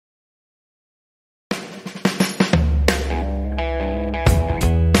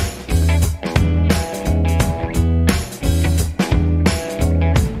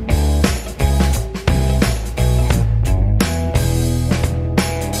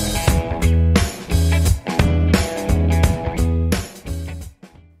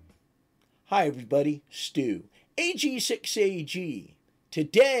Hi everybody, Stu, AG6AG.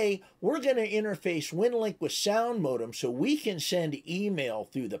 Today we're going to interface WinLink with Sound Modem so we can send email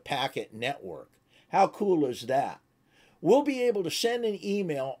through the packet network. How cool is that? We'll be able to send an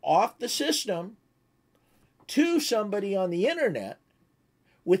email off the system to somebody on the internet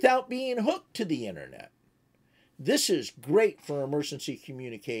without being hooked to the internet. This is great for emergency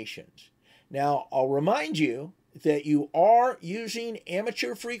communications. Now, I'll remind you that you are using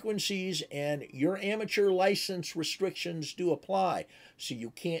amateur frequencies and your amateur license restrictions do apply. So you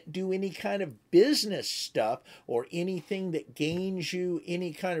can't do any kind of business stuff or anything that gains you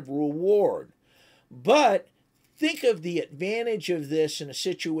any kind of reward. But think of the advantage of this in a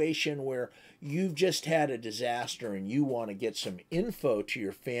situation where you've just had a disaster and you want to get some info to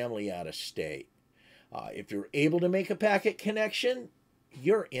your family out of state. If you're able to make a packet connection,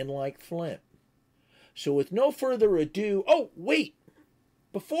 you're in like Flint. So with no further ado, oh wait,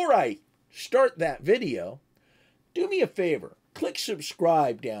 before I start that video, do me a favor, click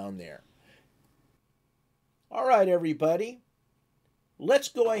subscribe down there. All right, everybody, let's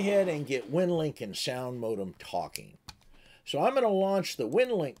go ahead and get WinLink and Sound Modem talking. So I'm going to launch the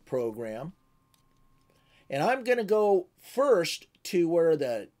WinLink program, and I'm going to go first to where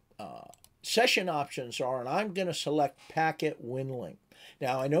the session options are, and I'm going to select Packet WinLink.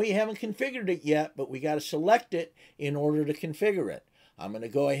 Now, I know you haven't configured it yet, but we got to select it in order to configure it. I'm going to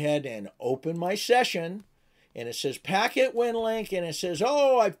go ahead and open my session, and it says Packet WinLink, and it says,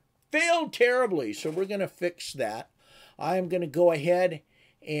 oh, I failed terribly, so we're going to fix that. I'm going to go ahead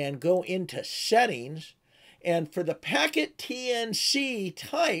and go into Settings, and for the Packet TNC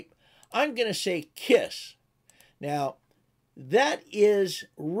type, I'm going to say KISS. Now, that is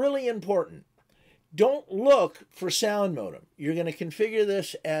really important. Don't look for Sound Modem. You're going to configure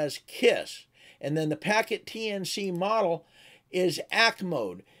this as KISS. And then the Packet TNC model is ACK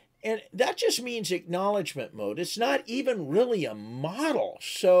mode. And that just means acknowledgement mode. It's not even really a model.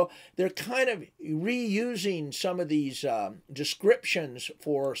 So they're kind of reusing some of these descriptions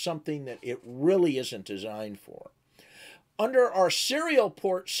for something that it really isn't designed for. Under our serial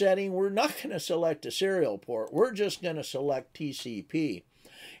port setting, we're not going to select a serial port. We're just going to select TCP.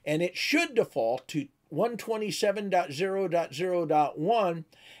 And it should default to 127.0.0.1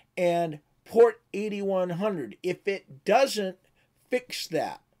 and port 8100. If it doesn't, fix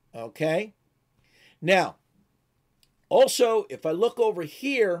that, okay? Now, also, if I look over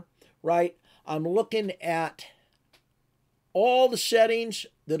here, right, I'm looking at all the settings.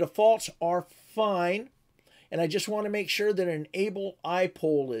 The defaults are fine. And I just want to make sure that Enable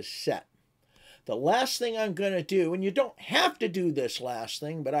iPole is set. The last thing I'm going to do, and you don't have to do this last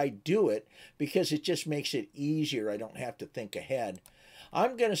thing, but I do it because it just makes it easier. I don't have to think ahead.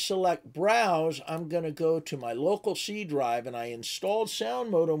 I'm going to select Browse. I'm going to go to my local C drive, and I installed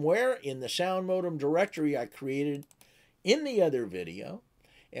Sound Modem where? In the Sound Modem directory I created in the other video.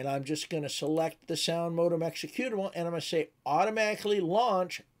 And I'm just going to select the Sound Modem executable, and I'm going to say automatically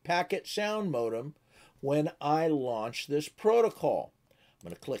launch Packet Sound Modem when I launch this protocol. I'm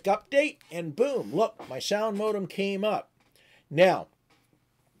going to click Update, and boom, look, my Sound Modem came up. Now,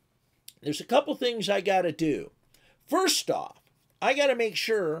 there's a couple things I got to do. First off, I got to make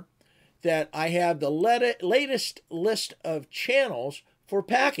sure that I have the latest list of channels for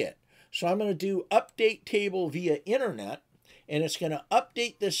Packet. So I'm going to do Update Table via Internet, and it's going to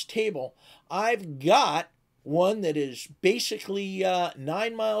update this table. I've got one that is basically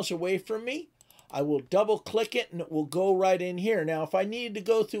 9 miles away from me. I will double click it and it will go right in here. Now, if I needed to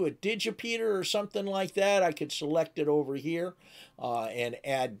go through a digipeater or something like that, I could select it over here and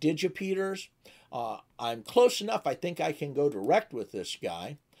add digipeaters. I'm close enough. I think I can go direct with this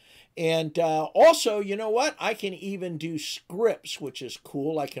guy. And also, you know what? I can even do scripts, which is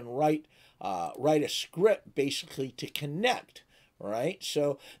cool. I can write a script basically to connect. Right,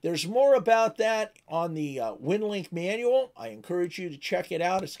 so there's more about that on the WinLink manual. I encourage you to check it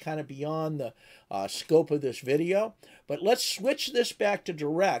out. It's kind of beyond the scope of this video. But let's switch this back to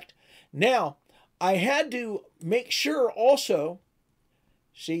direct. Now, I had to make sure also,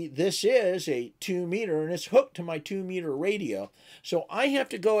 see, this is a 2 meter and it's hooked to my 2 meter radio. So I have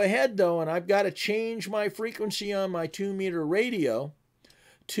to go ahead though, and I've got to change my frequency on my 2 meter radio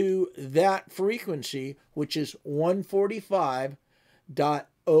to that frequency, which is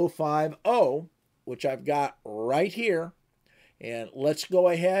 145.050, which I've got right here. And let's go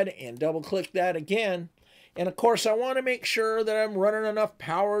ahead and double click that again. And of course, I want to make sure that I'm running enough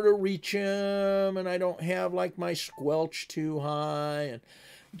power to reach them and I don't have like my squelch too high. And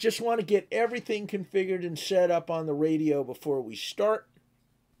just want to get everything configured and set up on the radio before we start.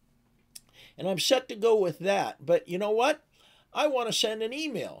 And I'm set to go with that. But you know what? I want to send an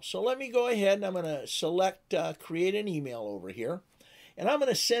email. So let me go ahead and I'm going to select create an email over here. And I'm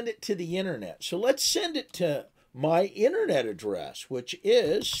going to send it to the internet. So let's send it to my internet address, which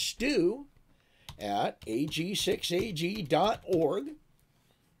is stu@ag6ag.org.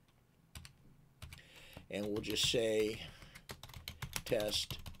 And we'll just say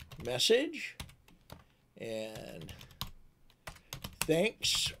test message. And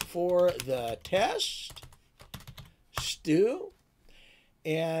thanks for the test, Stu.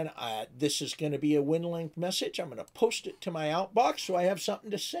 And this is going to be a WinLink message. I'm going to post it to my outbox so I have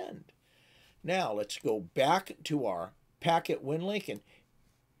something to send. Now let's go back to our packet WinLink. And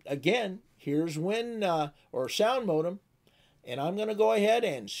again, here's Sound Modem. And I'm going to go ahead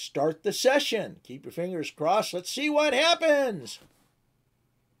and start the session. Keep your fingers crossed. Let's see what happens.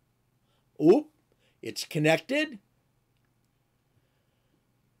 Oop, it's connected.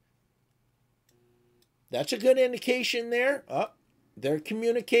 That's a good indication there. Oh, they're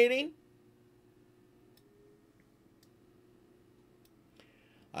communicating.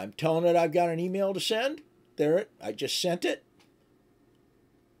 I'm telling it I've got an email to send. There, I just sent it.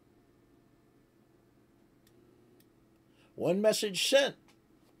 One message sent.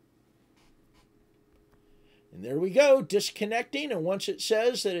 And there we go, disconnecting. And once it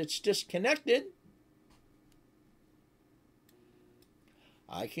says that it's disconnected,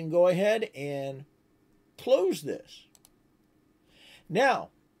 I can go ahead and close this. Now,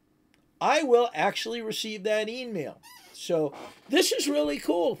 I will actually receive that email. So this is really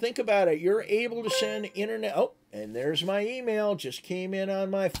cool. Think about it. You're able to send internet. Oh, and there's my email. Just came in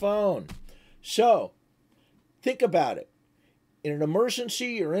on my phone. So think about it. In an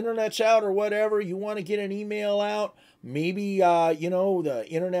emergency, your internet's out or whatever, you want to get an email out. Maybe, the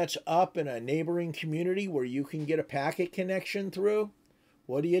internet's up in a neighboring community where you can get a packet connection through.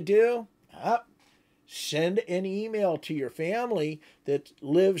 What do? Send an email to your family that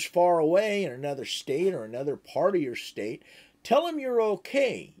lives far away in another state or another part of your state. Tell them you're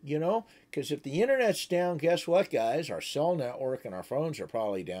okay, because if the internet's down, guess what, guys? Our cell network and our phones are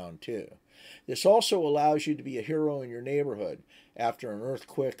probably down too. This also allows you to be a hero in your neighborhood after an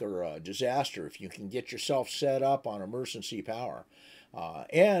earthquake or a disaster if you can get yourself set up on emergency power.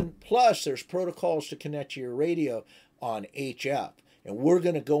 And plus, there's protocols to connect to your radio on HF. And we're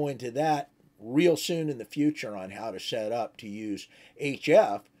going to go into that real soon in the future on how to set up to use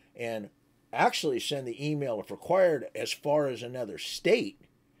HF and actually send the email if required as far as another state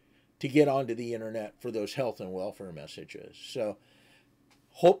to get onto the internet for those health and welfare messages. So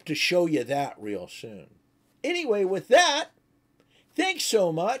hope to show you that real soon. Anyway, with that, thanks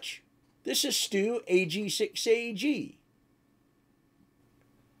so much. This is Stu, AG6AG.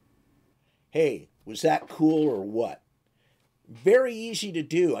 Hey, was that cool or what? Very easy to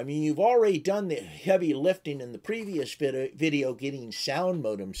do. I mean, you've already done the heavy lifting in the previous video getting Sound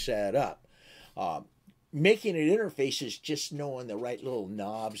Modem set up. Making it interface is just knowing the right little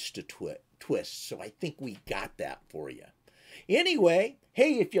knobs to twist. So I think we got that for you. Anyway,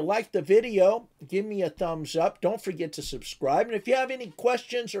 hey, if you liked the video, give me a thumbs up. Don't forget to subscribe. And if you have any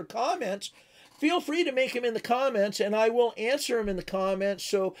questions or comments, feel free to make them in the comments, and I will answer them in the comments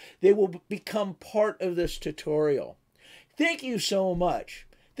so they will become part of this tutorial. Thank you so much.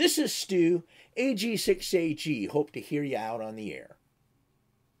 This is Stu, AG6AG. Hope to hear you out on the air.